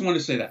 I just wanted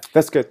to say that.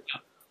 That's good. Now,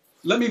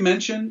 let me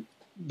mention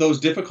those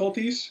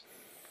difficulties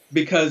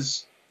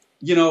because,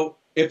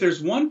 if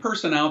there's one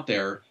person out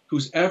there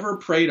who's ever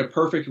prayed a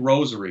perfect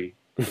rosary,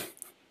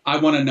 I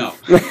want to know.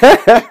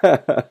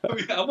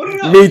 I want to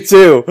know. Me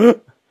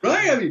too.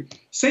 Right? I mean,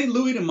 St.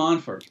 Louis de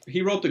Montfort,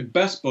 he wrote the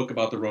best book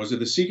about the rosary,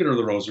 The Secret of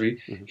the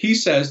Rosary. He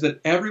says that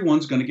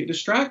everyone's going to get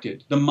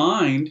distracted. The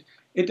mind,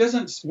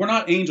 we're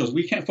not angels.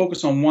 We can't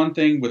focus on one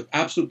thing with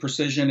absolute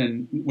precision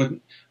and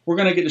we're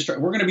going to get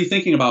distracted. We're going to be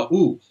thinking about,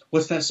 ooh,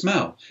 what's that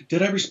smell?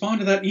 Did I respond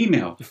to that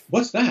email?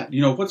 What's that?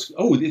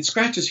 It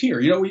scratches here.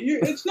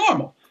 It's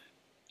normal.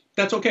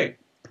 That's okay.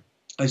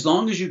 As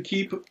long as you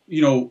keep,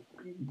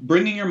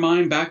 bringing your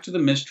mind back to the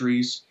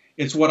mysteries,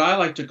 it's what I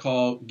like to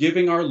call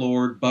giving our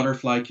Lord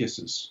butterfly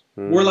kisses.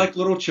 We're like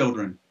little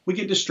children. We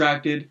get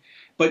distracted,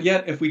 but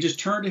yet if we just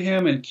turn to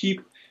him and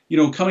keep,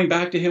 coming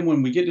back to him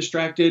when we get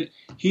distracted,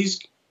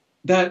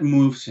 that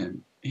moves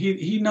him.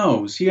 He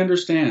knows, he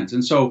understands.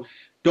 And so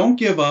don't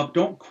give up,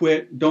 don't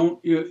quit.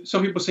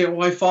 Some people say,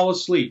 oh, I fall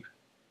asleep.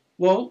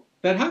 Well,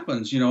 that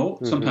happens,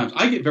 sometimes.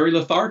 I get very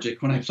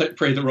lethargic when I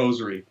pray the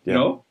rosary,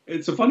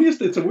 It's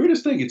the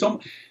weirdest thing.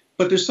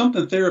 But there's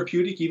something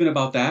therapeutic even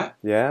about that.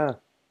 Yeah.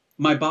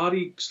 My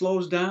body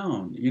slows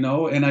down,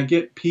 and I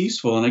get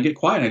peaceful and I get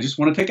quiet. I just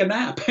want to take a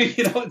nap.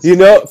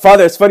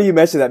 Father, it's funny you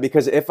mentioned that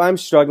because if I'm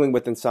struggling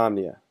with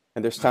insomnia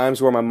and there's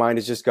times where my mind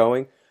is just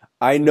going,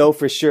 I know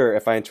for sure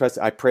if I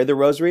pray the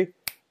rosary,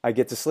 I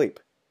get to sleep.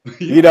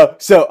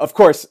 So of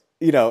course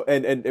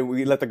and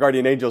we let the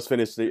guardian angels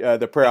finish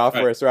the prayer off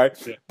for us, right?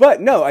 Yeah.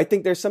 But no, I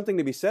think there's something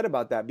to be said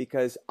about that,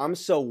 because I'm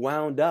so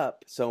bound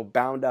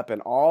up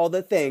in all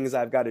the things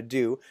I've got to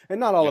do, and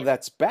not all of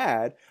that's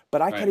bad,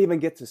 but I can't even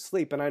get to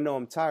sleep, and I know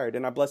I'm tired,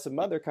 and our Blessed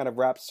Mother kind of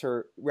wraps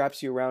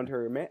you around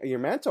your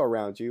mantle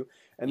around you,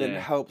 and then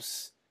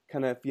helps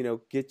kind of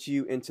get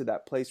you into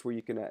that place where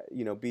you can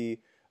be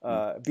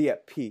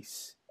at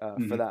peace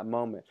for that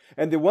moment.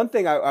 And the one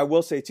thing I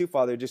will say too,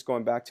 Father, just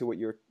going back to what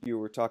you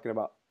were talking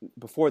about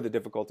before the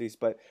difficulties,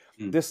 but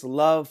this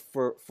love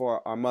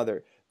for our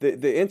mother.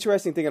 The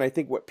interesting thing, and I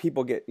think what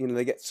people get,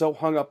 they get so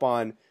hung up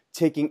on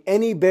taking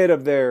any bit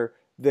of their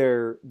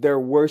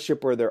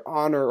worship or their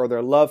honor or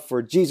their love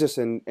for Jesus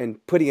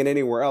and putting it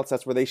anywhere else.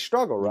 That's where they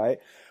struggle, right?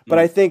 But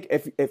I think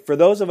if for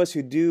those of us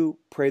who do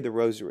pray the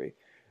rosary,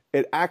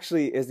 it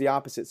actually is the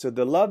opposite. So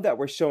the love that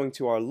we're showing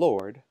to our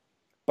Lord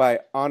by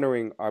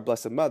honoring our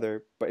Blessed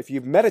Mother, but if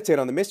you meditate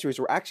on the mysteries,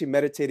 we're actually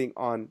meditating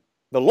on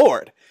the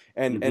Lord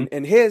and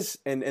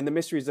the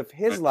mysteries of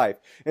His life.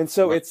 And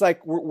so it's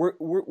like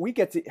we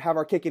get to have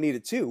our cake and eat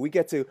it too. We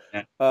get to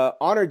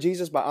honor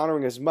Jesus by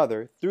honoring His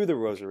mother through the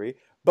rosary,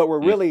 but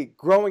we're really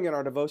growing in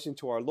our devotion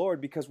to our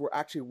Lord because we're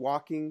actually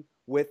walking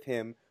with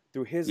Him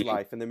through His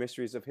life and the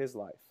mysteries of His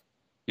life.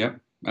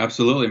 Yep,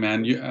 absolutely,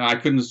 man. I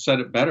couldn't have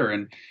said it better.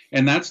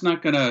 And that's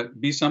not going to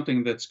be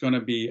something that's going to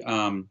be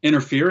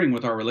interfering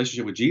with our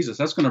relationship with Jesus.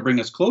 That's going to bring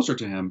us closer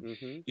to Him.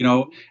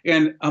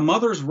 And a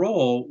mother's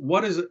role,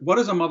 what is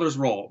a mother's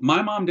role?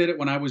 My mom did it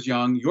when I was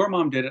young. Your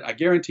mom did it. I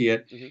guarantee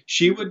it.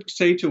 She would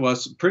say to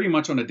us pretty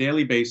much on a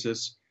daily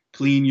basis,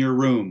 clean your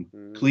room,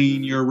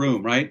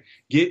 right?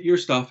 Get your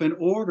stuff in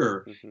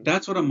order.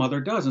 That's what a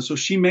mother does. And so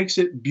she makes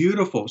it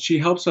beautiful. She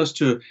helps us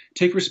to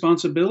take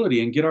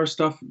responsibility and get our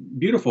stuff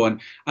beautiful. And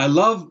I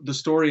love the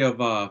story of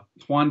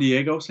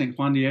Saint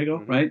Juan Diego,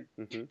 right?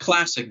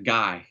 Classic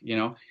guy,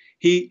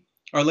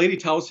 Our Lady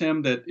tells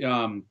him that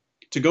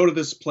to go to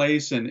this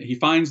place, and he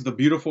finds the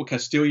beautiful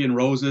Castilian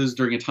roses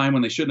during a time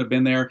when they shouldn't have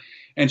been there.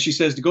 And she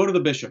says to go to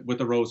the bishop with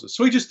the roses.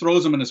 So he just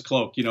throws them in his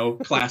cloak,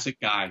 classic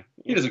guy.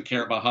 He doesn't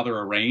care about how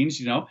they're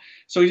arranged,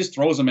 So he just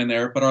throws them in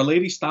there. But Our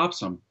Lady stops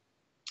him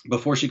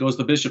before she goes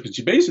to the bishop. And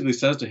she basically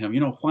says to him,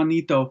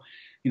 Juanito,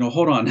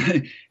 hold on.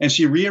 And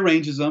she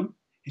rearranges them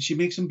and she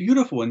makes them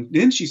beautiful. And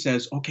then she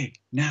says, okay,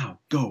 now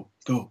go,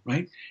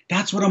 right?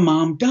 That's what a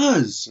mom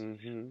does.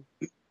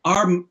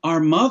 Our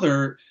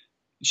mother,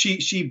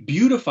 she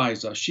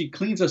beautifies us. She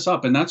cleans us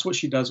up. And that's what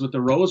she does with the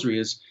rosary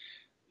is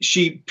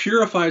she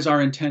purifies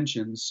our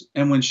intentions.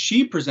 And when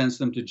she presents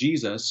them to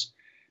Jesus,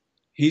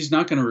 He's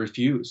not going to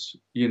refuse.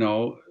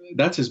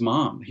 That's His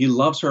mom. He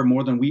loves her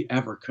more than we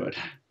ever could.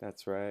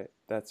 That's right.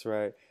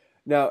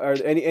 Now, are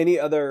there any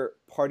other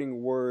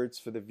parting words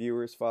for the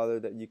viewers, Father,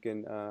 that you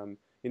can,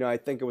 I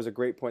think it was a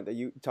great point that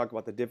you talked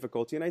about the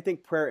difficulty, and I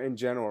think prayer in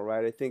general,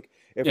 right? I think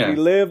if we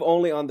live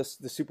only on the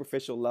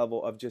superficial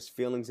level of just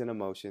feelings and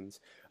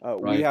emotions,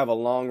 we have a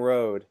long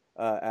road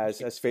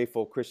as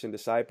faithful Christian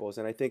disciples,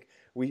 and I think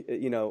we,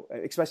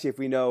 especially if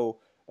we know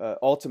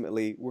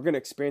ultimately we're going to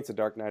experience a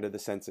dark night of the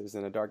senses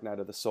and a dark night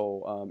of the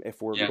soul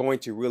if we're going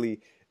to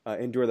really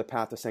endure the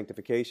path of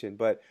sanctification.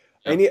 But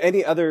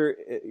any other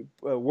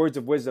words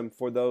of wisdom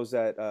for those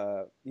that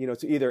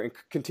to either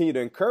continue to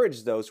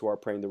encourage those who are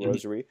praying the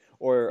rosary,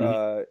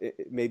 or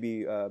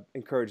maybe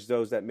encourage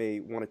those that may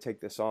want to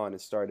take this on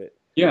and start it?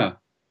 Yeah.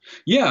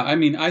 I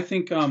mean, I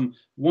think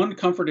one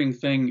comforting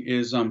thing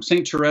is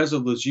Saint Therese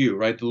of Lisieux,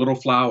 right? The little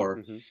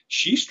flower.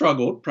 She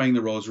struggled praying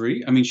the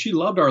rosary. I mean, she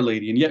loved Our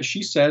Lady, and yet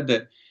she said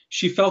that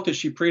she felt that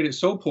she prayed it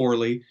so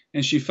poorly,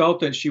 and she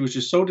felt that she was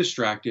just so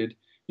distracted.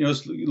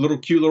 This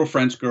cute little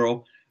French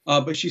girl.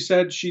 But she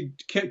said she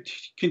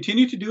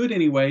continued to do it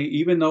anyway,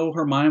 even though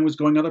her mind was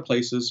going other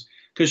places,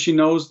 because she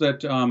knows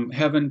that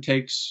heaven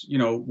takes,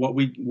 what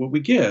we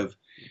give.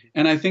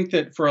 And I think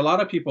that for a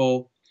lot of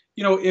people,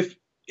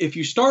 if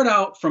you start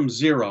out from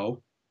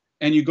zero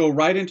and you go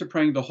right into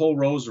praying the whole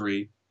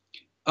rosary,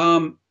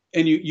 and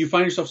you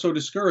find yourself so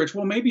discouraged,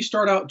 well, maybe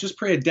start out, just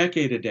pray a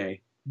decade a day.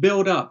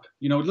 Build up,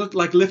 look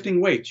like lifting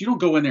weights. You don't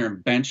go in there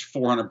and bench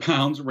 400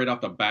 pounds right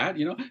off the bat.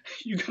 You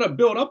got to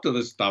build up to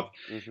this stuff.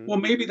 Well,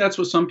 maybe that's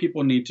what some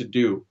people need to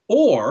do.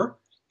 Or,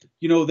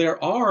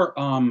 there are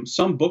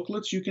some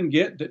booklets you can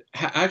get that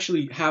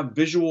actually have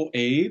visual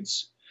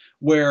aids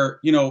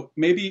where,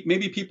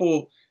 maybe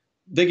people,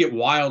 they get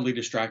wildly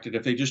distracted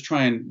if they just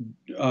try and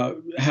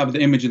have the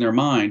image in their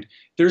mind.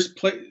 There's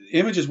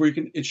images where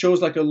it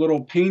shows like a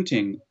little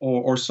painting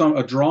or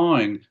a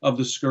drawing of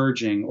the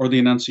scourging or the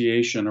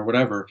Annunciation or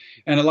whatever.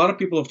 And a lot of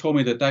people have told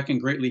me that can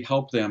greatly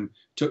help them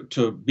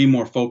to be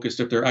more focused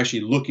if they're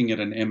actually looking at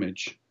an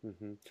image.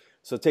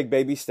 So take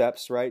baby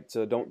steps, right?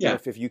 So don't,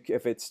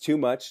 if it's too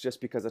much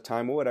just because of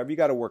time or whatever, you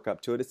got to work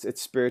up to it.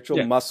 It's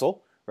spiritual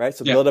muscle, right?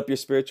 So build up your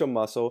spiritual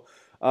muscle.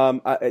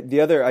 The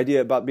other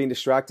idea about being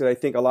distracted, I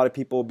think a lot of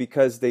people,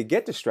 because they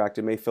get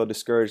distracted, may feel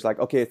discouraged, like,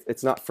 okay,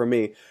 it's not for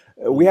me.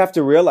 We have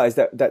to realize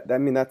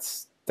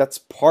that's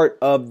part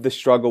of the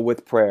struggle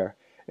with prayer,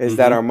 is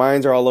that our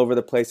minds are all over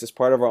the place. It's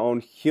part of our own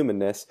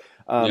humanness.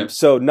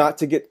 So not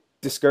to get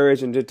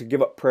discouraged and to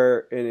give up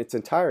prayer in its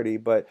entirety,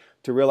 but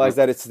to realize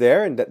that it's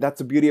there, and that's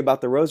the beauty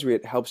about the rosary.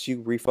 It helps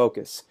you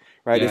refocus,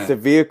 right? Yeah. It's a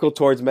vehicle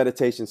towards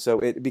meditation, so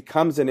it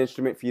becomes an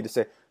instrument for you to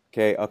say,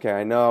 okay,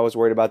 I know I was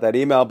worried about that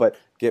email, but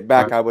get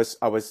back. Right.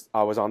 I was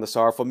on the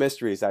sorrowful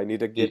mysteries. I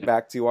need to get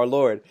back to our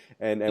Lord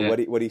and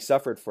what he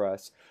suffered for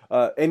us.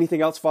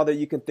 Anything else, Father,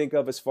 you can think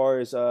of as far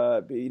as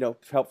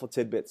helpful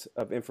tidbits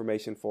of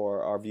information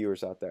for our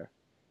viewers out there?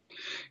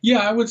 Yeah,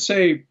 I would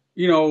say,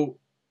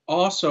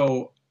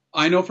 also,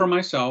 I know for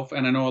myself,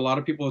 and I know a lot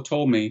of people have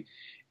told me,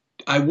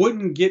 I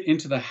wouldn't get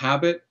into the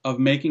habit of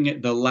making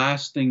it the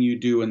last thing you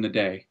do in the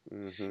day,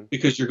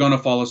 because you're going to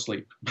fall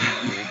asleep.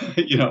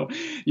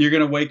 You're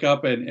going to wake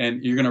up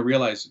and you're going to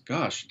realize,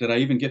 gosh, did I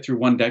even get through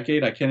one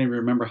decade? I can't even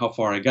remember how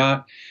far I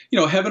got.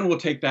 Heaven will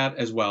take that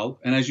as well.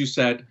 And as you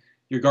said,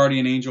 your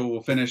guardian angel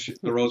will finish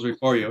the rosary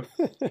for you.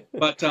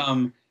 But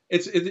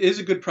it is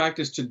a good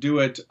practice to do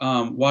it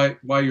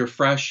while you're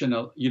fresh and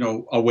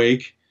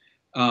awake.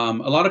 A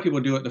lot of people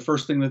do it the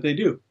first thing that they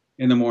do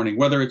in the morning,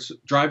 whether it's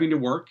driving to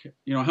work.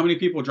 How many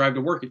people drive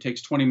to work? It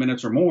takes 20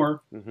 minutes or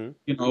more.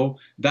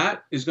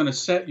 That is going to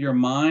set your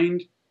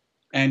mind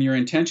and your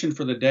intention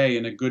for the day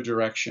in a good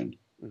direction.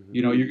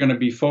 You're going to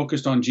be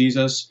focused on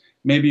Jesus.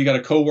 Maybe you got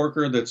a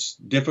coworker that's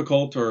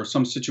difficult or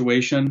some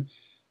situation.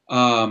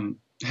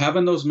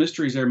 Having those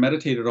mysteries there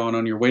meditated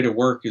on your way to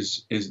work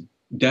is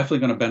definitely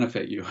going to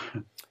benefit you.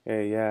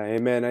 Hey, yeah,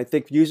 amen. I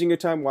think using your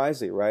time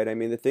wisely, right? I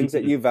mean, the things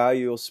that you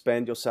value,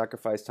 you'll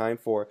sacrifice time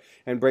for,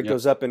 and break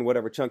those up in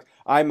whatever chunks.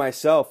 I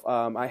myself,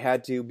 I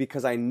had to,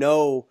 because I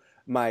know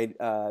my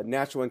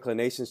natural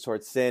inclinations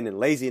towards sin and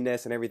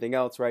laziness and everything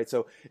else, right?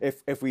 So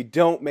if we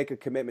don't make a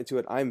commitment to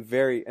it,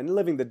 and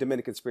living the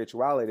Dominican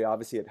spirituality,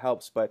 obviously it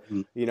helps, but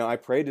I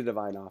pray to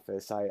divine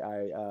office.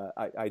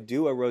 I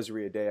do a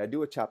rosary a day. I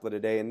do a chaplet a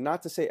day, and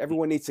not to say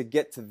everyone needs to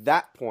get to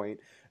that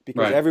point,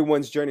 because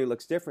everyone's journey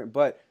looks different,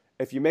 but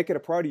if you make it a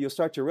priority, you'll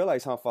start to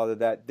realize, Father,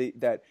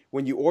 that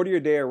when you order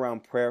your day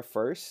around prayer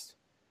first,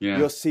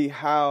 you'll see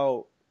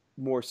how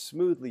more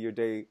smoothly your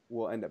day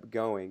will end up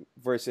going,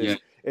 versus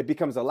it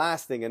becomes the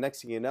last thing, and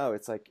next thing you know,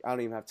 it's like, I don't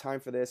even have time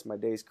for this. My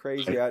day's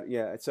crazy.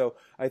 So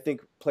I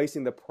think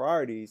placing the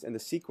priorities and the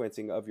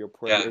sequencing of your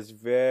prayer is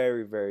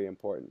very, very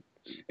important.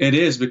 It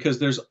is, because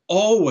there's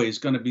always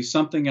going to be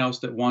something else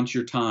that wants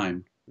your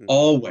time.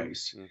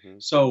 Always.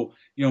 So,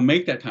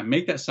 make that time,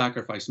 make that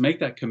sacrifice, make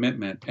that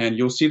commitment, and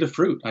you'll see the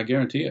fruit. I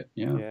guarantee it.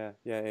 Yeah.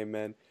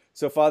 Amen.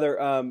 So,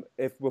 Father,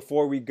 if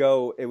before we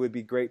go, it would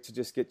be great to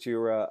just get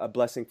your a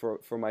blessing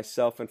for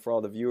myself and for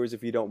all the viewers,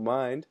 if you don't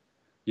mind.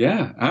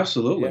 Yeah,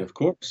 absolutely. Of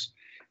course.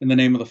 In the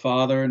name of the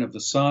Father, and of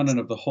the Son,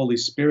 and of the Holy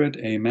Spirit.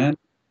 Amen.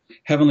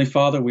 Heavenly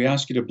Father, we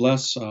ask you to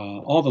bless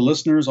all the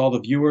listeners, all the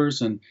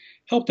viewers, and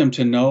help them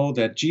to know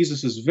that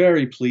Jesus is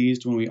very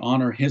pleased when we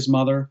honor his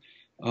mother,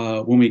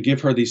 when we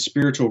give her these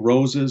spiritual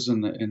roses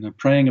in the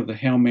praying of the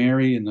Hail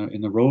Mary in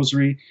the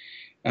Rosary,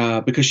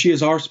 because she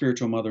is our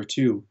spiritual mother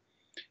too.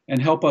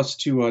 And help us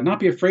to not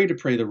be afraid to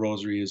pray the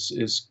Rosary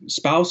as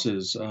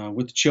spouses,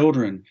 with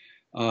children,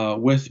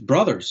 with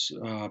brothers,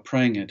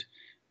 praying it.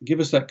 Give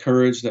us that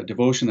courage, that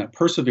devotion, that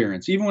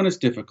perseverance, even when it's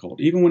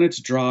difficult, even when it's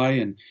dry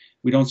and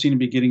we don't seem to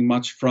be getting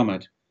much from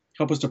it.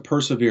 Help us to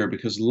persevere,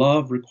 because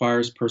love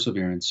requires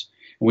perseverance.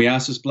 And we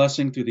ask this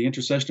blessing through the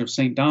intercession of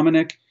St.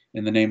 Dominic,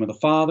 in the name of the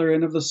Father,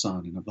 and of the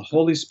Son, and of the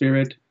Holy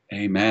Spirit.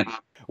 Amen.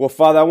 Well,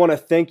 Father, I want to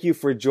thank you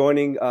for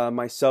joining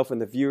myself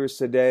and the viewers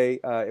today.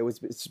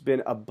 It's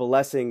been a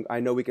blessing.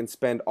 I know we can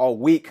spend all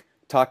week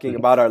talking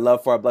about our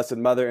love for our Blessed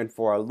Mother and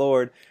for our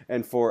Lord,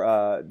 and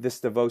for this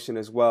devotion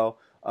as well.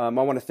 I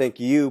want to thank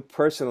you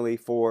personally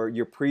for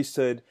your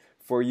priesthood,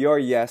 for your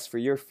yes, for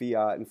your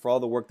fiat, and for all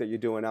the work that you're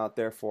doing out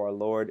there for our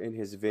Lord in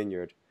his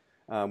vineyard.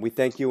 We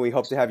thank you, and we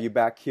hope to have you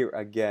back here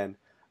again.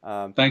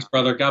 Thanks,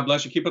 brother. God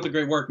bless you. Keep up the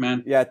great work,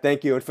 man. Yeah,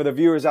 thank you. And for the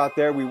viewers out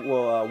there, we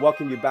will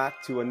welcome you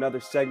back to another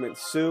segment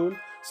soon.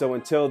 So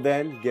until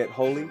then, get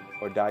holy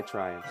or die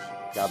trying.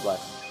 God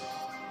bless.